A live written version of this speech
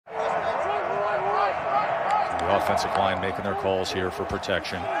offensive line making their calls here for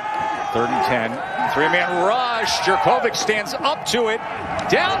protection. 3rd and 10. Three-man rush. Jurkovec stands up to it.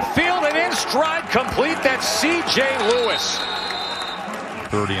 Downfield and in stride complete. That's C.J. Lewis.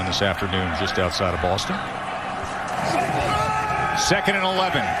 30 in this afternoon just outside of Boston. 2nd and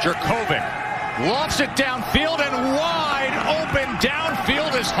 11. Jurkovec lofts it downfield and wide open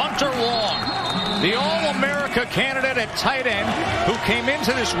downfield is Hunter Long, the All-America candidate at tight end who came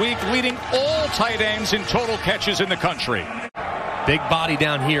into this week leading all tight ends in total catches in the country. Big body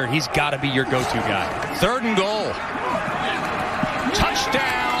down here. He's got to be your go-to guy. 3rd and goal.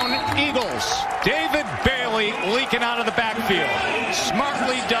 Touchdown, Eagles. David Bailey leaking out of the backfield.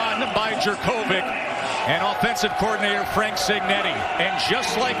 Smartly done by Jurkovec and offensive coordinator Frank Cignetti. And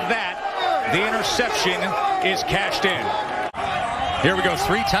just like that, the interception is cashed in. Here we go.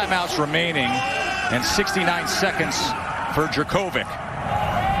 3 timeouts remaining and 69 seconds for Jurkovec.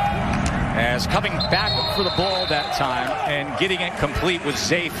 As coming back for the ball that time and getting it complete with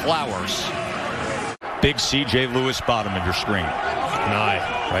Zay Flowers. Big C.J. Lewis bottom of your screen.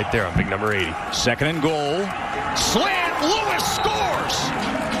 Right there on big number 80. 2nd and goal. Slant. Lewis scores.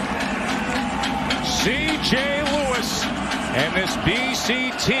 C.J. Lewis and this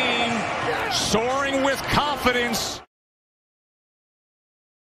BC team soaring with confidence.